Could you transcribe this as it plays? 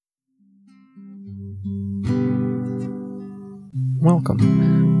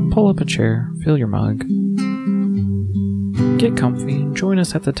Welcome. Pull up a chair, fill your mug, get comfy, and join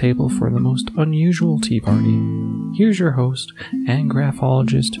us at the table for the most unusual tea party. Here's your host and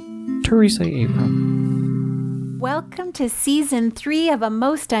graphologist, Teresa Abram. Welcome to Season 3 of A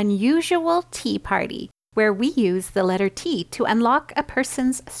Most Unusual Tea Party, where we use the letter T to unlock a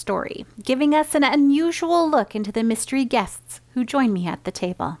person's story, giving us an unusual look into the mystery guests who join me at the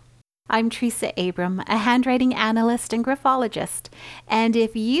table. I'm Teresa Abram, a handwriting analyst and graphologist, and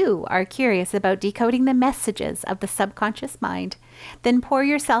if you are curious about decoding the messages of the subconscious mind, then pour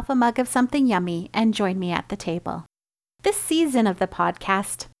yourself a mug of something yummy and join me at the table. This season of the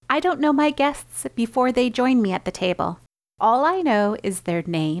podcast, I don't know my guests before they join me at the table. All I know is their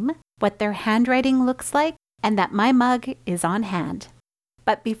name, what their handwriting looks like, and that my mug is on hand.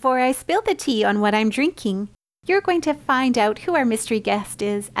 But before I spill the tea on what I'm drinking, you're going to find out who our mystery guest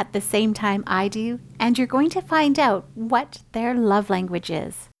is at the same time I do, and you're going to find out what their love language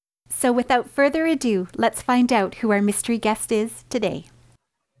is. So without further ado, let's find out who our mystery guest is today.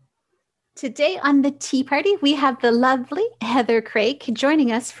 Today on the Tea Party, we have the lovely Heather Craik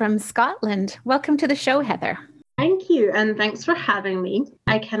joining us from Scotland. Welcome to the show, Heather. Thank you, and thanks for having me.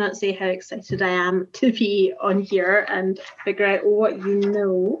 I cannot say how excited I am to be on here and figure out what you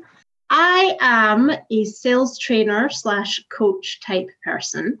know. I am a sales trainer / coach type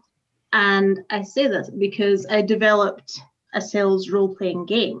person, and I say this because I developed a sales role-playing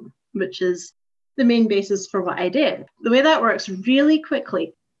game, which is the main basis for what I do. The way that works really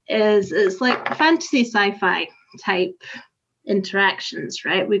quickly is it's like fantasy sci-fi type interactions,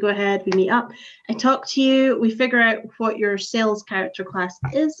 right? We go ahead, we meet up, I talk to you, we figure out what your sales character class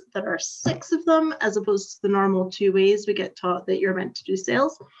is. There are 6 of them as opposed to the normal 2 ways we get taught that you're meant to do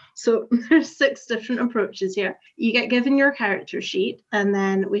sales. So there's 6 different approaches here. You get given your character sheet, and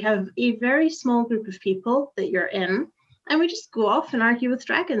then we have a very small group of people that you're in, and we just go off and argue with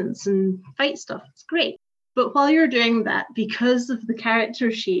dragons and fight stuff. It's great. But while you're doing that, because of the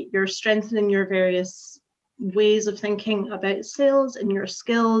character sheet, you're strengthening your various ways of thinking about sales and your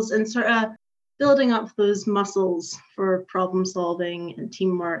skills and sort of building up those muscles for problem solving and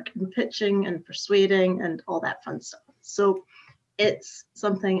teamwork and pitching and persuading and all that fun stuff. So it's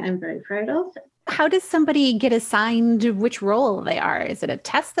something I'm very proud of. How does somebody get assigned which role they are? Is it a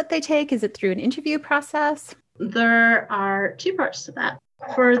test that they take? Is it through an interview process? There are 2 parts to that.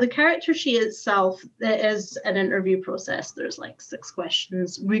 For the character sheet itself, it is an interview process. There's like 6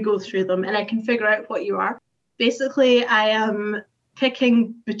 questions. We go through them and I can figure out what you are. Basically, I am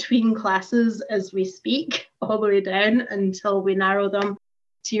picking between classes as we speak, all the way down until we narrow them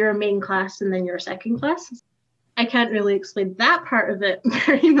to your main class and then your second class. I can't really explain that part of it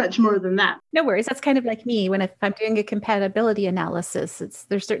very much more than that. No worries. That's kind of like me when if I'm doing a compatibility analysis.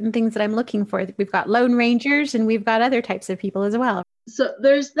 There's certain things that I'm looking for. We've got Lone Rangers and we've got other types of people as well. So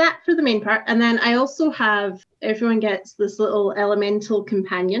there's that for the main part. And then I also have, everyone gets this little elemental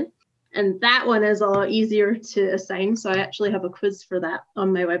companion. And that one is a lot easier to assign. So I actually have a quiz for that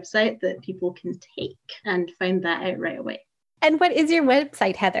on my website that people can take and find that out right away. And what is your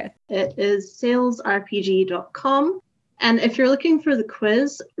website, Heather? It is salesrpg.com. And if you're looking for the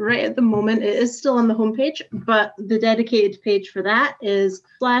quiz, right at the moment, it is still on the homepage, but the dedicated page for that is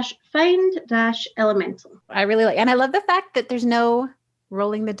 /find-elemental. I really like, and I love the fact that there's no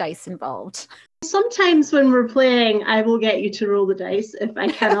rolling the dice involved. Sometimes when we're playing, I will get you to roll the dice if I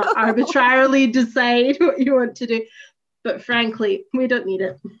cannot arbitrarily decide what you want to do. But frankly, we don't need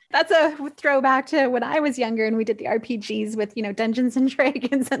it. That's a throwback to when I was younger and we did the RPGs with, Dungeons and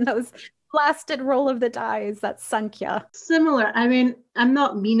Dragons and those blasted roll of the dice that sunk you. Similar. I mean, I'm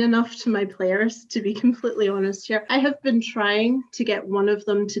not mean enough to my players, to be completely honest here. I have been trying to get one of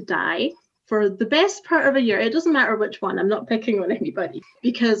them to die for the best part of a year. It doesn't matter which one. I'm not picking on anybody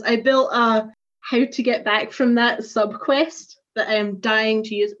because I built a how to get back from that sub-quest that I am dying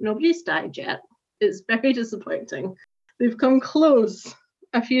to use. Nobody's died yet. It's very disappointing. They've come close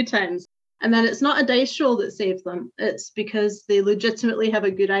a few times. And then it's not a dice roll that saved them. It's because they legitimately have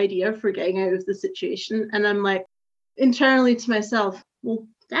a good idea for getting out of the situation. And I'm like, internally to myself, well,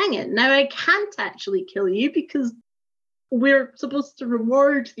 dang it. Now I can't actually kill you because we're supposed to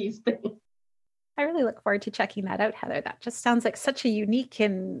reward these things. I really look forward to checking that out, Heather. That just sounds like such a unique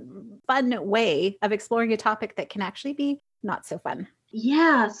and fun way of exploring a topic that can actually be not so fun.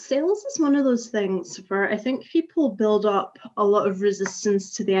 Yeah, sales is one of those things where I think people build up a lot of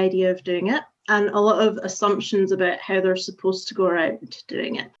resistance to the idea of doing it and a lot of assumptions about how they're supposed to go around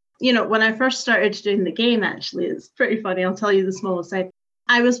doing it. When I first started doing the game, actually, it's pretty funny. I'll tell you the small aside.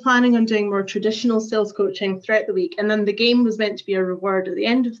 I was planning on doing more traditional sales coaching throughout the week, and then the game was meant to be a reward at the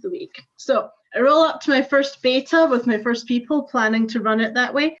end of the week. So I roll up to my first beta with my first people, planning to run it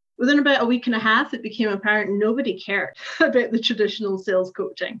that way. Within about a week and a half, it became apparent nobody cared about the traditional sales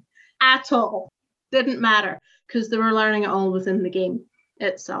coaching at all. Didn't matter, because they were learning it all within the game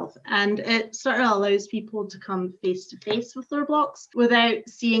itself. And it sort of allows people to come face to face with their blocks without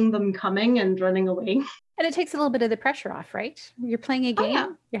seeing them coming and running away. And it takes a little bit of the pressure off, right? You're playing a game, yeah.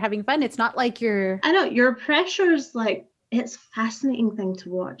 You're having fun. It's not like you're... I know, your pressure's like, it's a fascinating thing to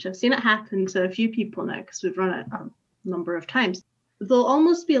watch. I've seen it happen to a few people now because we've run it a number of times. They'll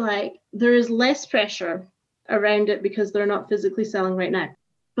almost be like, there is less pressure around it because they're not physically selling right now.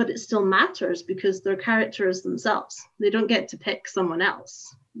 But it still matters because their character is themselves. They don't get to pick someone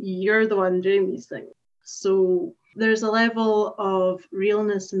else. You're the one doing these things. So there's a level of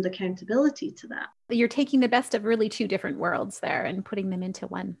realness and accountability to that. You're taking the best of really two different worlds there and putting them into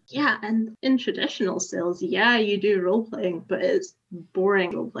one. Yeah, and in traditional sales, yeah, you do role-playing, but it's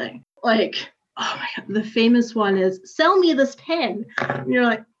boring role-playing. Like, oh my God, the famous one is, sell me this pen. And you're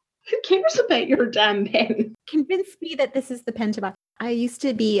like, who cares about your damn pen? Convince me that this is the pen to buy. I used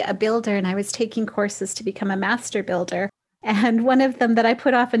to be a builder and I was taking courses to become a master builder. And one of them that I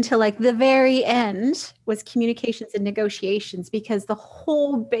put off until like the very end was communications and negotiations, because the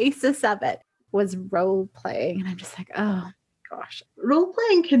whole basis of it was role playing. And I'm just like, oh gosh. Role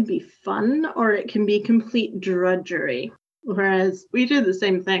playing can be fun or it can be complete drudgery. Whereas we do the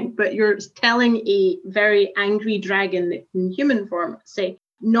same thing, but you're telling a very angry dragon in human form, say,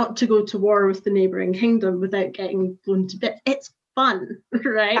 not to go to war with the neighboring kingdom without getting blown to bits. It's fun,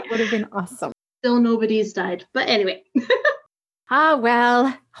 right? That would have been awesome. Still nobody's died. But anyway.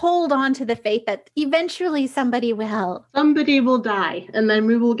 Well, hold on to the faith that eventually somebody will. Somebody will die, and then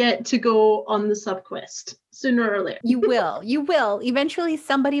we will get to go on the subquest sooner or later. You will. You will. Eventually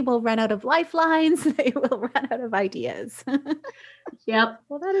somebody will run out of lifelines. They will run out of ideas. Yep.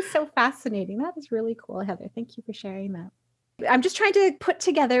 Well, that is so fascinating. That is really cool, Heather. Thank you for sharing that. I'm just trying to put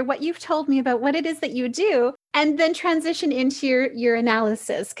together what you've told me about what it is that you do and then transition into your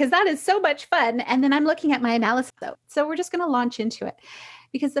analysis, because that is so much fun. And then I'm looking at my analysis though. So we're just going to launch into it,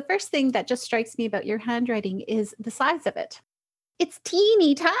 because the first thing that just strikes me about your handwriting is the size of it. It's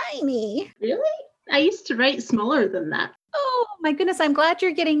teeny tiny. Really? I used to write smaller than that. Oh my goodness. I'm glad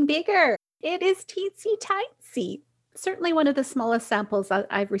you're getting bigger. It is teensy tiny. Certainly one of the smallest samples that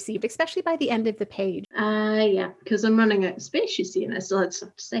I've received, especially by the end of the page. Yeah, because I'm running out of space, you see, and I still had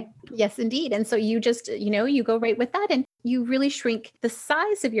stuff to say. Yes, indeed. And so you just, you go right with that and you really shrink the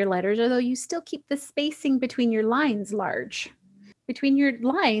size of your letters, although you still keep the spacing between your lines large. Between your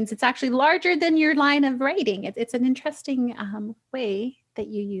lines, it's actually larger than your line of writing. It's an interesting way that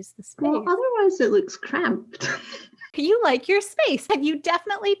you use the space. Well, otherwise it looks cramped. You like your space and you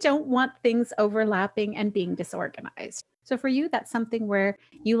definitely don't want things overlapping and being disorganized. So for you, that's something where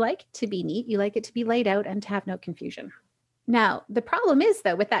you like it to be neat, you like it to be laid out and to have no confusion. Now, the problem is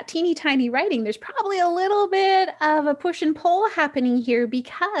though, with that teeny tiny writing, there's probably a little bit of a push and pull happening here,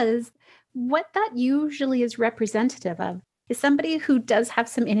 because what that usually is representative of is somebody who does have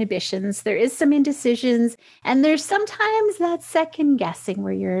some inhibitions. There is some indecisions, and there's sometimes that second guessing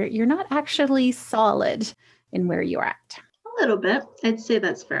where you're not actually solid in where you're at. A little bit. I'd say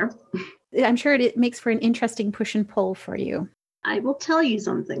that's fair. I'm sure it makes for an interesting push and pull for you. I will tell you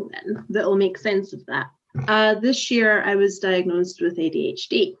something then that will make sense of that. This year I was diagnosed with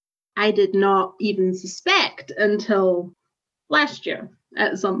ADHD. I did not even suspect until last year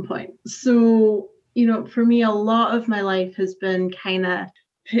at some point. So, for me, a lot of my life has been kind of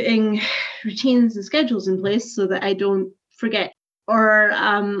putting routines and schedules in place so that I don't forget or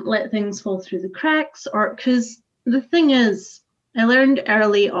let things fall through the cracks. Or because the thing is, I learned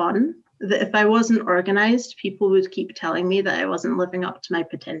early on that if I wasn't organized, people would keep telling me that I wasn't living up to my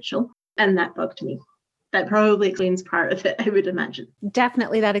potential. And that bugged me. That probably explains part of it, I would imagine.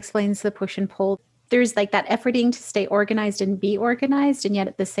 Definitely that explains the push and pull. There's like that efforting to stay organized and be organized. And yet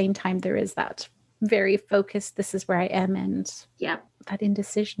at the same time, there is that very focused, this is where I am, and that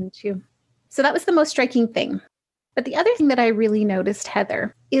indecision too. So that was the most striking thing. But the other thing that I really noticed,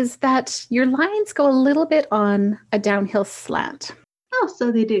 Heather, is that your lines go a little bit on a downhill slant. Oh,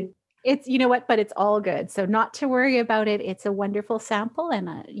 so they do. It's, but it's all good. So not to worry about it. It's a wonderful sample. And,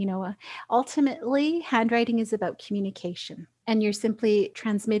 ultimately, handwriting is about communication. And you're simply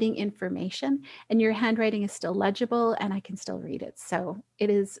transmitting information. And your handwriting is still legible and I can still read it. So it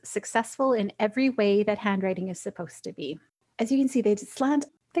is successful in every way that handwriting is supposed to be. As you can see, they slant.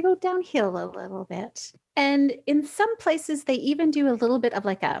 They go downhill a little bit. And in some places, they even do a little bit of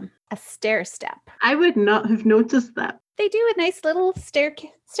like a stair step. I would not have noticed that. They do a nice little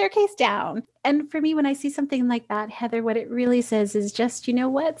staircase down. And for me, when I see something like that, Heather, what it really says is just, you know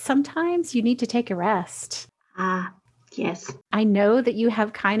what? Sometimes you need to take a rest. Ah, yes. I know that you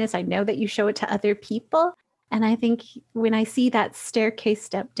have kindness. I know that you show it to other people. And I think when I see that staircase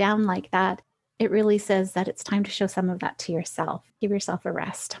step down like that, it really says that it's time to show some of that to yourself. Give yourself a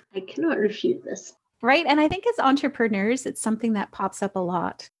rest. I cannot refute this. Right. And I think as entrepreneurs, it's something that pops up a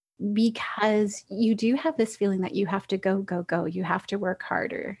lot because you do have this feeling that you have to go, go, go. You have to work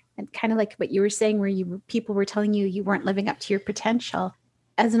harder. And kind of like what you were saying, where people were telling you weren't living up to your potential.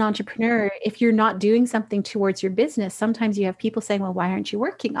 As an entrepreneur, if you're not doing something towards your business, sometimes you have people saying, well, why aren't you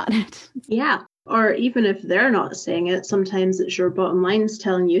working on it? Yeah. Or even if they're not saying it, sometimes it's your bottom lines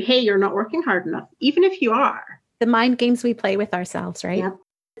telling you, hey, you're not working hard enough, even if you are. The mind games we play with ourselves, right? Yep.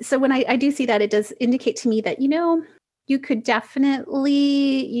 So when I do see that, it does indicate to me that, you could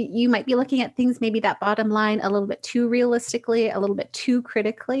definitely, you might be looking at things, maybe that bottom line a little bit too realistically, a little bit too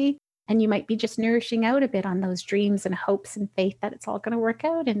critically. And you might be just nourishing out a bit on those dreams and hopes and faith that it's all going to work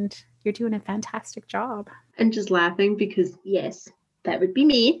out. And you're doing a fantastic job. And just laughing because, yes, that would be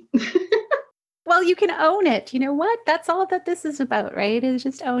me. Well, you can own it. You know what? That's all that this is about, right? Is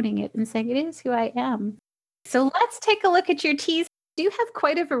just owning it and saying it is who I am. So let's take a look at your T's. You have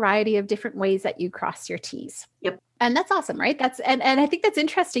quite a variety of different ways that you cross your T's. Yep. And that's awesome, right? And I think that's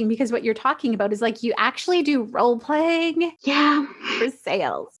interesting because what you're talking about is like you actually do role playing for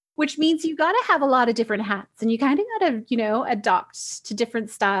sales, which means you got to have a lot of different hats and you kind of got to, adopt to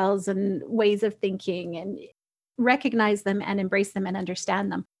different styles and ways of thinking and recognize them and embrace them and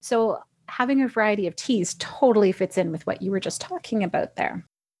understand them. So having a variety of T's totally fits in with what you were just talking about there.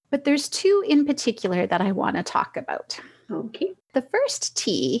 But there's two in particular that I want to talk about. Okay. The first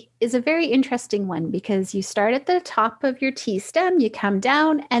T is a very interesting one because you start at the top of your T stem, you come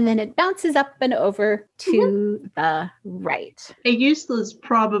down, and then it bounces up and over to the right. I use those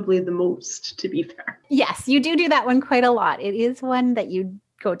probably the most, to be fair. Yes, you do that one quite a lot. It is one that you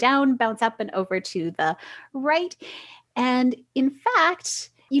go down, bounce up and over to the right. And in fact,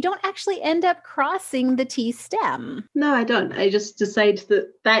 you don't actually end up crossing the T stem. No, I don't. I just decide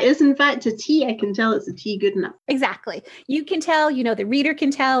that is in fact a T. I can tell it's a T good enough. Exactly. You can tell, the reader can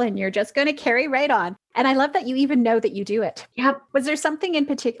tell, and you're just going to carry right on. And I love that you even know that you do it. Yep. Was there something in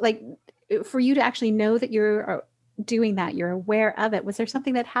particular, like for you to actually know that you're doing that, you're aware of it? Was there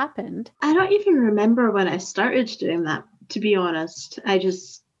something that happened? I don't even remember when I started doing that, to be honest.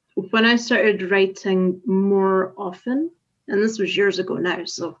 When I started writing more often, and this was years ago now,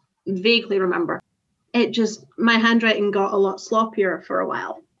 so vaguely remember, my handwriting got a lot sloppier for a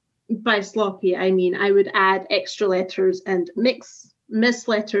while. By sloppy, I mean I would add extra letters and miss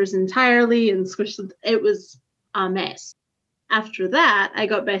letters entirely and squish them. It was a mess. After that, I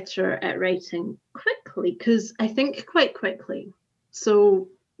got better at writing quickly because I think quite quickly. So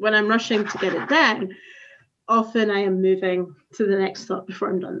when I'm rushing to get it down, often I am moving to the next thought before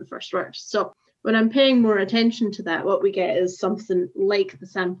I'm done the first word. So when I'm paying more attention to that, what we get is something like the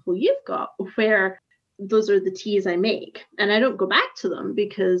sample you've got, where those are the T's I make. And I don't go back to them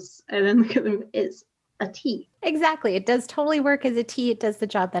because I then look at them, it's a T. Exactly. It does totally work as a T. It does the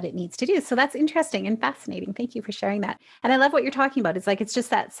job that it needs to do. So that's interesting and fascinating. Thank you for sharing that. And I love what you're talking about. It's like, it's just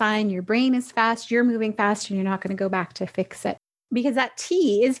that sign, your brain is fast, you're moving fast, and you're not going to go back to fix it. Because that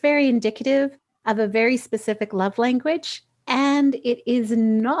T is very indicative of a very specific love language. And it is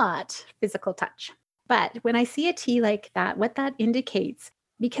not physical touch. But when I see a T like that, what that indicates,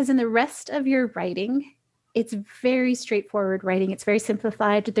 because in the rest of your writing, it's very straightforward writing. It's very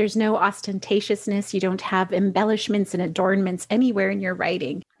simplified. There's no ostentatiousness. You don't have embellishments and adornments anywhere in your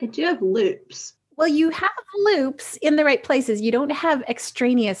writing. I do have loops. Well, you have loops in the right places. You don't have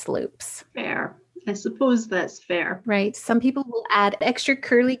extraneous loops. Fair. I suppose that's fair. Right. Some people will add extra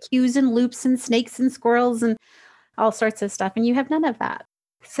curly cues and loops and snakes and squirrels and all sorts of stuff, and you have none of that.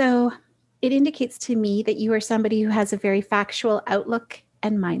 So it indicates to me that you are somebody who has a very factual outlook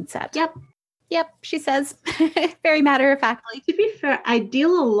and mindset. Yep, she says, very matter-of-factly. To be fair, I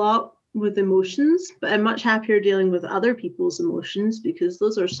deal a lot with emotions, but I'm much happier dealing with other people's emotions because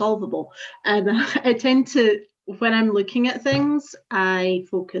those are solvable. And I tend to, when I'm looking at things, I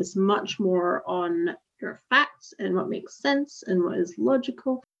focus much more on your facts and what makes sense and what is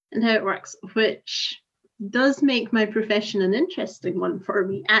logical and how it works, which does make my profession an interesting one for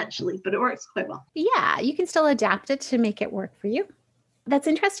me, actually, but it works quite well. Yeah, you can still adapt it to make it work for you. That's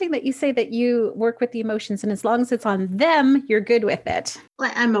interesting that you say that you work with the emotions, and as long as it's on them, you're good with it.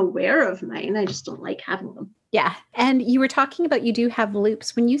 Like, I'm aware of mine, I just don't like having them. Yeah, and you were talking about you do have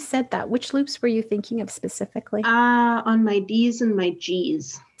loops. When you said that, which loops were you thinking of specifically? On my D's and my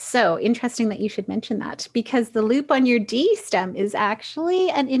G's. So interesting that you should mention that, because the loop on your D stem is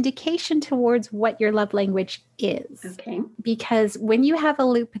actually an indication towards what your love language is. Okay. Because when you have a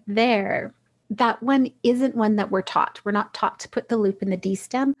loop there, that one isn't one that we're taught. We're not taught to put the loop in the D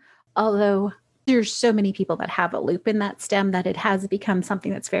stem, although there's so many people that have a loop in that stem that it has become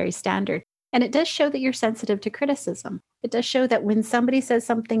something that's very standard. And it does show that you're sensitive to criticism. It does show that when somebody says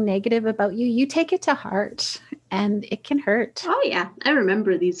something negative about you, you take it to heart and it can hurt. Oh, yeah. I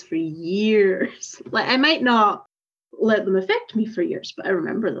remember these for years. Like, I might not let them affect me for years, but I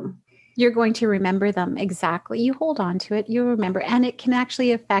remember them. You're going to remember them. Exactly. You hold on to it. You remember. And it can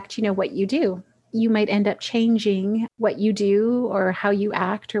actually affect, what you do. You might end up changing what you do or how you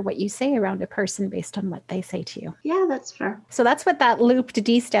act or what you say around a person based on what they say to you. Yeah, that's fair. So that's what that looped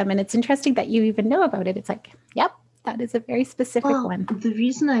D stem. And it's interesting that you even know about it. It's like, yep, that is a very specific one. The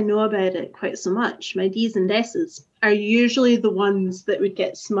reason I know about it quite so much, my D's and S's are usually the ones that would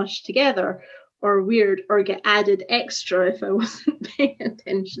get smushed together or weird or get added extra if I wasn't paying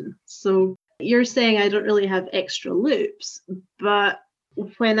attention. So you're saying I don't really have extra loops, but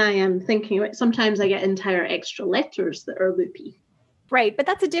when I am thinking about it, sometimes I get entire extra letters that are loopy. Right. But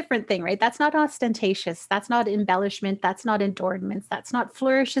that's a different thing, right? That's not ostentatious. That's not embellishment. That's not adornments. That's not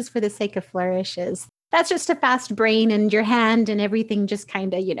flourishes for the sake of flourishes. That's just a fast brain and your hand and everything just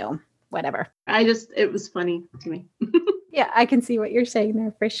kind of, whatever. It was funny to me. Yeah, I can see what you're saying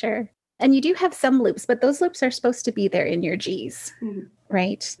there for sure. And you do have some loops, but those loops are supposed to be there in your G's,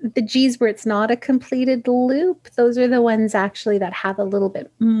 right? The G's where it's not a completed loop, those are the ones actually that have a little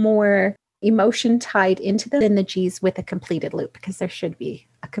bit more emotion tied into them than the G's with a completed loop, because there should be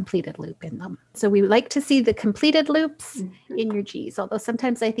a completed loop in them. So we like to see the completed loops in your G's, although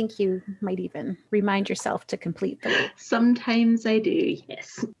sometimes I think you might even remind yourself to complete the loop. Sometimes I do,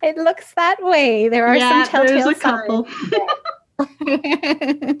 yes. It looks that way. There are some telltale there's a couple.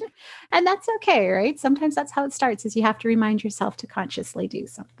 And that's okay, right? Sometimes that's how it starts, is you have to remind yourself to consciously do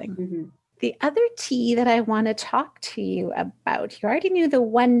something. Mm-hmm. The other T that I want to talk to you about, you already knew the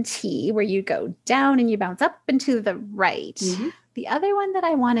one T where you go down and you bounce up and to the right. Mm-hmm. The other one that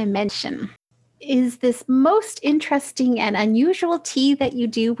I want to mention is this most interesting and unusual T that you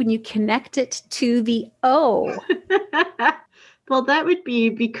do when you connect it to the O. Well, that would be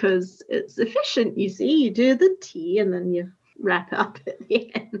because it's efficient, you see. You do the T and then you wrap it up at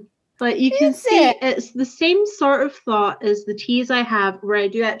the end. But you can see it's the same sort of thought as the T's I have where I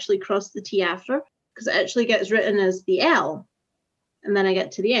do actually cross the T after, because it actually gets written as the L. And then I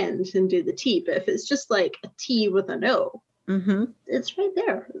get to the end and do the T. But if it's just like a T with an O, it's right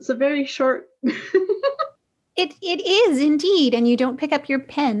there. It's a very short... It is indeed. And you don't pick up your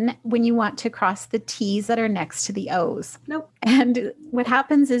pen when you want to cross the T's that are next to the O's. Nope. And what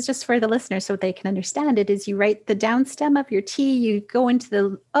happens is, just for the listeners so they can understand it, is you write the down stem of your T, you go into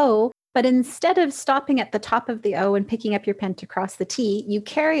the O, but instead of stopping at the top of the O and picking up your pen to cross the T, you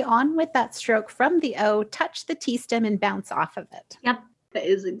carry on with that stroke from the O, touch the T stem and bounce off of it. Yep, that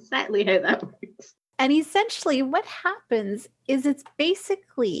is exactly how that works. And essentially what happens is, it's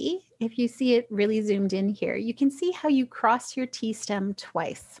basically, if you see it really zoomed in here, you can see how you cross your T stem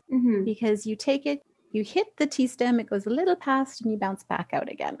twice, because you take it, you hit the T stem, it goes a little past and you bounce back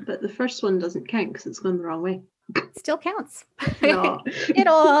out again. But the first one doesn't count because it's gone the wrong way. Still counts. No. It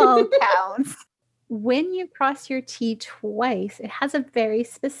all counts. When you cross your T twice, it has a very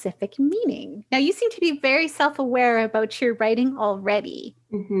specific meaning. Now, you seem to be very self-aware about your writing already.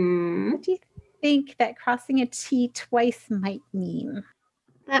 What do you think that crossing a T twice might mean?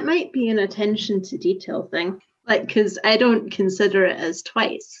 That might be an attention to detail thing. Like, because I don't consider it as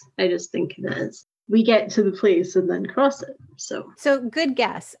twice. I just think of it as we get to the place and then cross it. So good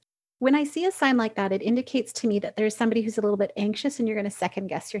guess. When I see a sign like that, it indicates to me that there's somebody who's a little bit anxious and you're going to second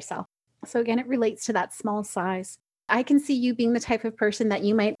guess yourself. So again, it relates to that small size. I can see you being the type of person that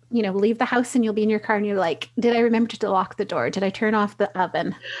you might, leave the house and you'll be in your car and you're like, did I remember to lock the door? Did I turn off the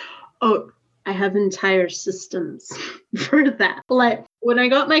oven? Oh, I have entire systems for that. Like, when I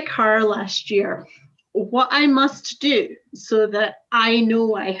got my car last year, what I must do so that I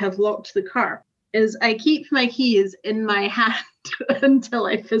know I have locked the car is I keep my keys in my hand until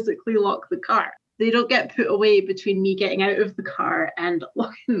I physically lock the car. They don't get put away between me getting out of the car and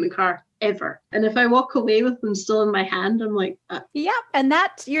locking the car ever. And if I walk away with them still in my hand, I'm like... Yep, and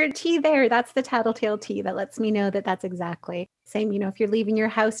that's your T there. That's the tattletale T that lets me know that that's exactly. Same, if you're leaving your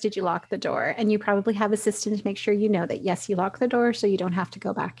house, did you lock the door? And you probably have a system to make sure you know that, yes, you lock the door so you don't have to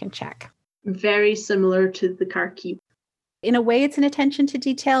go back and check. Very similar to the car key. In a way, it's an attention to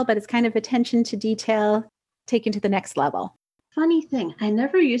detail, but it's kind of attention to detail taken to the next level. Funny thing, I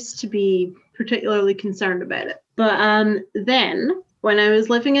never used to be particularly concerned about it. But then When I was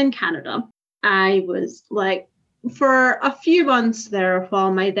living in Canada, I was like, for a few months there,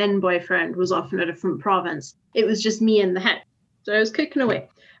 while my then boyfriend was off in a different province, it was just me in the house. So I was cooking away.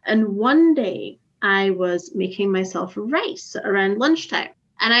 And one day I was making myself rice around lunchtime.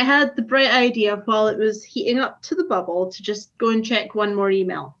 And I had the bright idea while it was heating up to the bubble to just go and check one more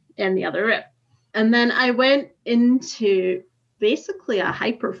email in the other room. And then I went into basically a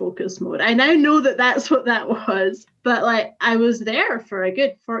hyper focus mode. I now know that that's what that was, but like I was there for a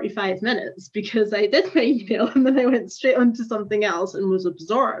good 45 minutes because I did my email and then I went straight onto something else and was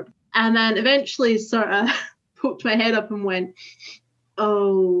absorbed. And then eventually sort of poked my head up and went,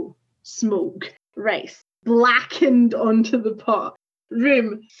 oh, smoke, rice, blackened onto the pot.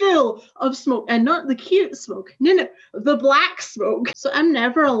 Room full of smoke, and not the cute smoke. No, the black smoke. So I'm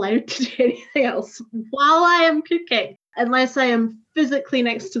never allowed to do anything else while I am cooking unless I am physically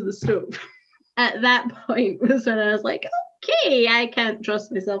next to the stove. At that point was when I was like, okay, I can't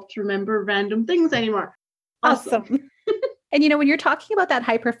trust myself to remember random things anymore. Awesome. And, when you're talking about that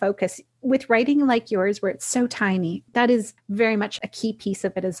hyper focus with writing like yours, where it's so tiny, that is very much a key piece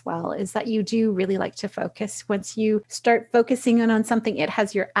of it as well, is that you do really like to focus. Once you start focusing on something, it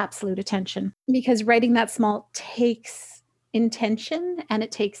has your absolute attention, because writing that small takes intention and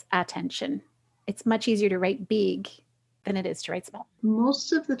it takes attention. It's much easier to write big than it is to write small.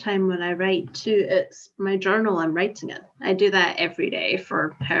 Most of the time when I write too, it's my journal, I'm writing it. I do that every day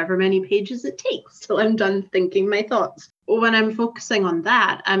for however many pages it takes till I'm done thinking my thoughts. When I'm focusing on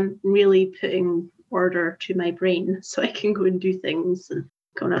that, I'm really putting order to my brain so I can go and do things and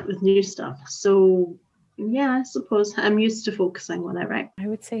come up with new stuff. So yeah, I suppose I'm used to focusing when I write. I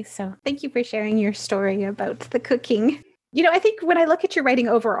would say so. Thank you for sharing your story about the cooking. I think when I look at your writing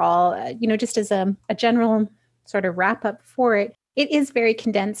overall, just as a general sort of wrap up for it, it is very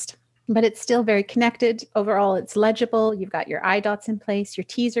condensed, but it's still very connected. Overall, it's legible. You've got your I dots in place, your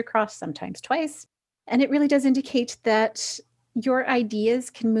T's are crossed sometimes twice. And it really does indicate that your ideas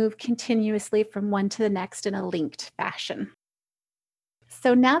can move continuously from one to the next in a linked fashion.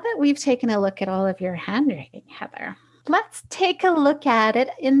 So now that we've taken a look at all of your handwriting, Heather, let's take a look at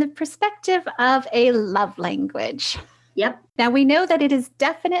it in the perspective of a love language. Yep. Now we know that it is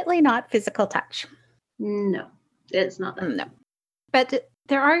definitely not physical touch. No, it's not that. No. But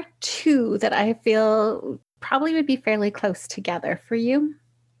there are two that I feel probably would be fairly close together for you.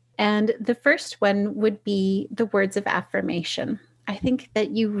 And the first one would be the words of affirmation. I think that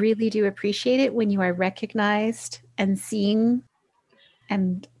you really do appreciate it when you are recognized and seen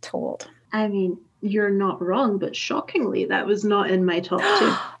and told. I mean, you're not wrong, but shockingly, that was not in my top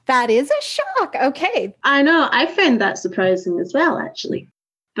two. That is a shock. Okay. I know. I found that surprising as well, actually.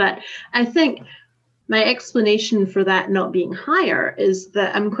 But I think my explanation for that not being higher is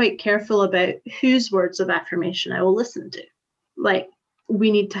that I'm quite careful about whose words of affirmation I will listen to. Like, we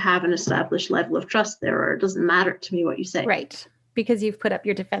need to have an established level of trust there, or it doesn't matter to me what you say. Right. Because you've put up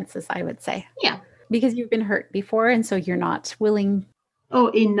your defenses, I would say. Yeah. Because you've been hurt before, and so you're not willing. Oh,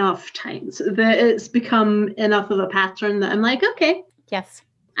 enough times that it's become enough of a pattern that I'm like, okay. Yes.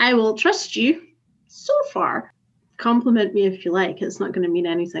 I will trust you so far. Compliment me if you like. It's not going to mean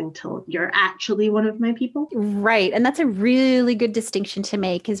anything till you're actually one of my people. Right. And that's a really good distinction to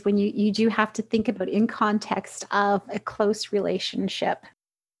make, is when you do have to think about in context of a close relationship.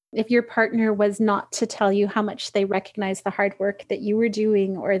 If your partner was not to tell you how much they recognize the hard work that you were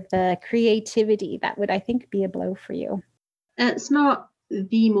doing or the creativity, that would, I think, be a blow for you. It's not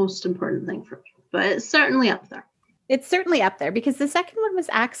the most important thing for me, but it's certainly up there. It's certainly up there, because the second one was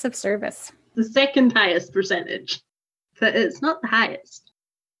acts of service. The second highest percentage. But it's not the highest.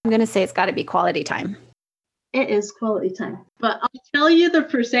 I'm going to say it's got to be quality time. It is quality time. But I'll tell you the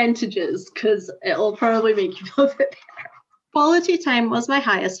percentages because it'll probably make you feel a bit better. Quality time was my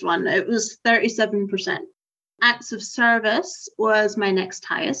highest one. It was 37%. Acts of service was my next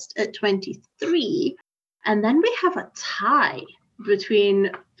highest at 23%. And then we have a tie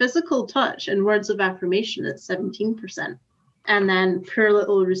between physical touch and words of affirmation at 17%. And then poor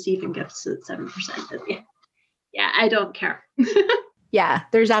little receiving gifts at 7% at the end. Yeah, I don't care. Yeah,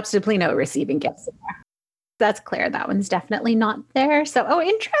 there's absolutely no receiving gifts in there. That's clear. That one's definitely not there. So,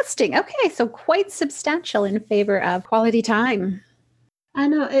 interesting. Okay, so quite substantial in favor of quality time. I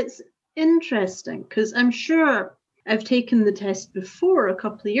know, it's interesting because I'm sure I've taken the test before a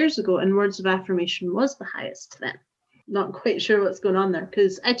couple of years ago and words of affirmation was the highest then. Not quite sure what's going on there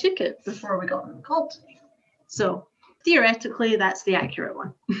because I took it before we got on the call today. So theoretically, that's the accurate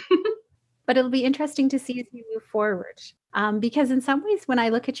one. But it'll be interesting to see as you move forward. Because in some ways, when I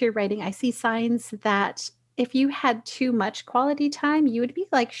look at your writing, I see signs that if you had too much quality time, you would be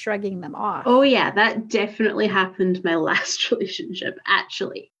like shrugging them off. Oh yeah, that definitely happened my last relationship,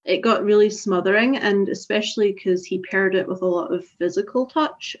 actually. It got really smothering, and especially because he paired it with a lot of physical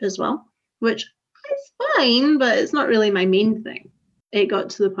touch as well, which is fine, but it's not really my main thing. It got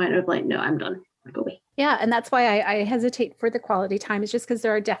to the point of like, no, I'm done. Go away. Yeah, and that's why I hesitate for the quality time, is just because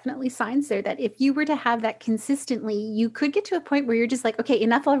there are definitely signs there that if you were to have that consistently, you could get to a point where you're just like, okay,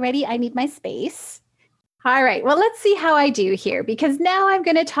 enough already. I need my space. All right, well, let's see how I do here, because now I'm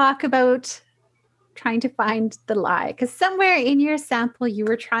going to talk about trying to find the lie, because somewhere in your sample, you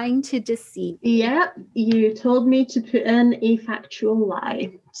were trying to deceive. Yeah, you told me to put in a factual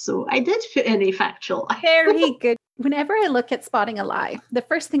lie. So I did put in a factual lie. Very good. Whenever I look at spotting a lie, the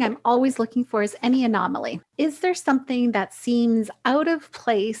first thing I'm always looking for is any anomaly. Is there something that seems out of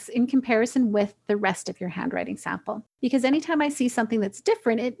place in comparison with the rest of your handwriting sample? Because anytime I see something that's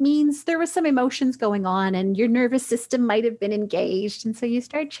different, it means there was some emotions going on and your nervous system might have been engaged. And so you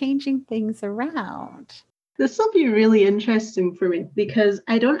start changing things around. This will be really interesting for me because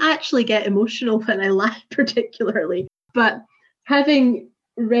I don't actually get emotional when I lie particularly. But having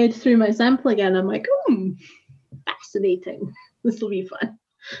read through my sample again, I'm like, fascinating. This will be fun.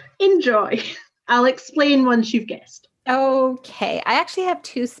 Enjoy. I'll explain once you've guessed. Okay. I actually have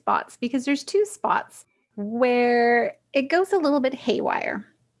two spots because there's two spots where it goes a little bit haywire.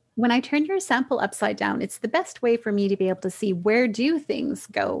 When I turn your sample upside down, it's the best way for me to be able to see where do things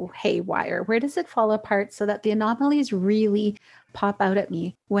go haywire? Where does it fall apart so that the anomalies really pop out at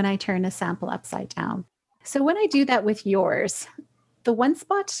me when I turn a sample upside down? So when I do that with yours, the one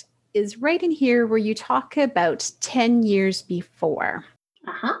spot is right in here where you talk about 10 years before.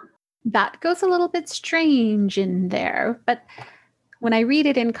 That goes a little bit strange in there, but when I read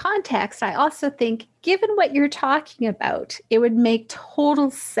it in context, I also think, given what you're talking about, it would make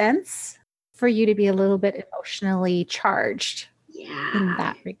total sense for you to be a little bit emotionally charged in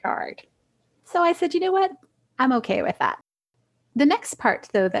that regard. So I said, you know what? I'm okay with that. The next part,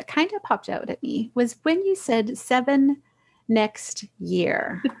 though, that kind of popped out at me was when you said 7 next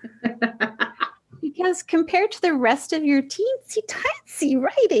year. Because compared to the rest of your teensy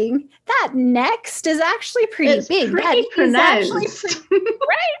writing, that next is actually pretty big. Pretty that pronounced. Is actually pretty,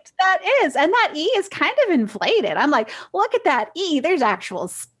 right? That is. And that E is kind of inflated. I'm like, look at that E. There's actual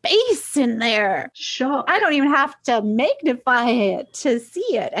space in there. Shock. I don't even have to magnify it to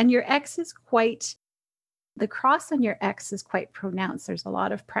see it. And your X is the cross on your X is quite pronounced. There's a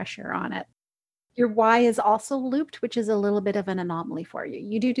lot of pressure on it. Your Y is also looped, which is a little bit of an anomaly for you.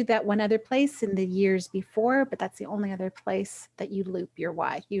 You do that one other place in the years before, but that's the only other place that you loop your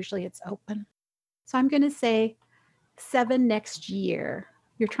Y. Usually it's open. So I'm going to say 7 next year.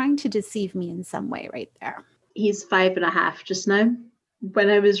 You're trying to deceive me in some way right there. He's 5.5 just now. When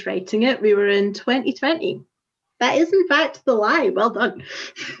I was writing it, we were in 2020. That is, in fact, the lie. Well done.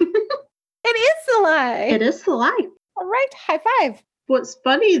 It is the lie. It is the lie. All right. High five. What's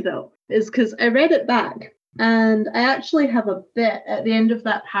funny, though, is because I read it back, and I actually have a bit at the end of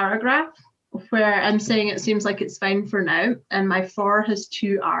that paragraph where I'm saying it seems like it's fine for now, and my for has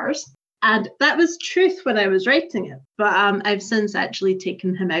 2 R's. And that was truth when I was writing it. But I've since actually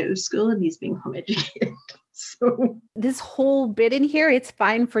taken him out of school, and he's being home educated. So this whole bit in here, it's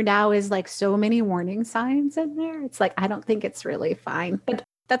fine for now, is like so many warning signs in there. It's like, I don't think it's really fine. But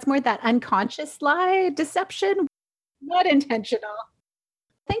that's more that unconscious lie deception, not intentional.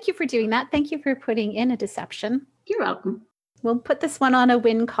 Thank you for doing that. Thank you for putting in a deception. You're welcome. We'll put this one on a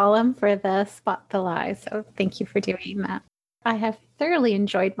win column for the spot the lie. So thank you for doing that. I have thoroughly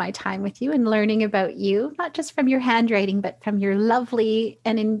enjoyed my time with you and learning about you, not just from your handwriting, but from your lovely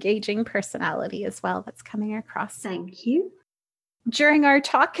and engaging personality as well that's coming across. Thank you. During our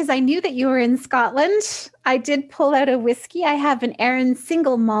talk, because I knew that you were in Scotland, I did pull out a whiskey. I have an Aaron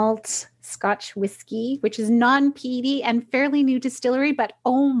single malt Scotch whiskey, which is non-peaty and fairly new distillery, but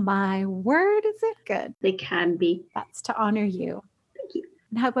oh my word, is it good? They can be. That's to honor you. Thank you.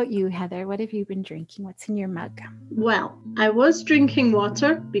 And how about you, Heather? What have you been drinking? What's in your mug? Well, I was drinking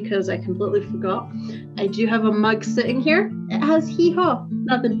water because I completely forgot. I do have a mug sitting here. It has hee-haw,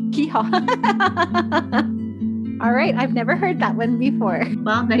 nothing. Hee-haw. All right. I've never heard that one before.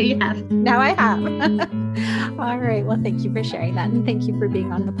 Well, now you have. Now I have. All right. Well, thank you for sharing that. And thank you for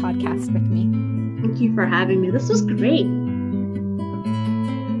being on the podcast with me. Thank you for having me. This was great.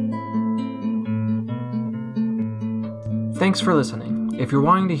 Thanks for listening. If you're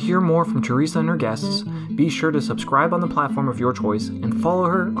wanting to hear more from Teresa and her guests, be sure to subscribe on the platform of your choice and follow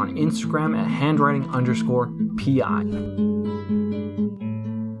her on Instagram at handwriting_PI.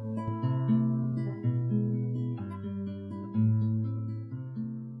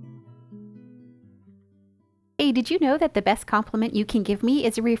 Hey, did you know that the best compliment you can give me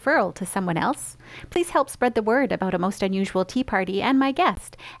is a referral to someone else? Please help spread the word about A Most Unusual Tea Party and my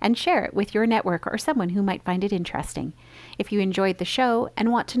guest, and share it with your network or someone who might find it interesting. If you enjoyed the show and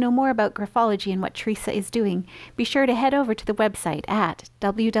want to know more about graphology and what Teresa is doing, be sure to head over to the website at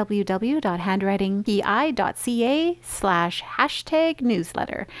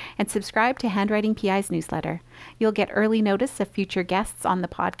www.handwritingpi.ca/#newsletter and subscribe to Handwriting PI's newsletter. You'll get early notice of future guests on the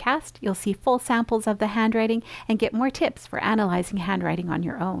podcast, you'll see full samples of the handwriting, and get more tips for analyzing handwriting on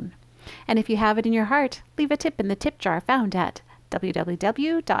your own. And if you have it in your heart, leave a tip in the tip jar found at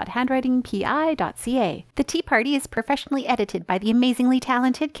www.handwritingpi.ca. The Tea Party is professionally edited by the amazingly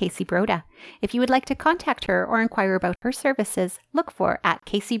talented Casey Broda. If you would like to contact her or inquire about her services, look for at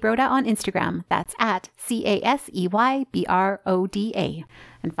Casey Broda on Instagram. That's at CASEYBRODA.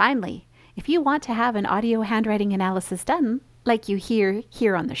 And finally, if you want to have an audio handwriting analysis done, like you hear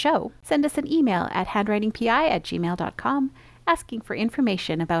here on the show, send us an email at handwritingpi@gmail.com asking for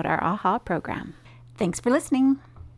information about our AHA program. Thanks for listening.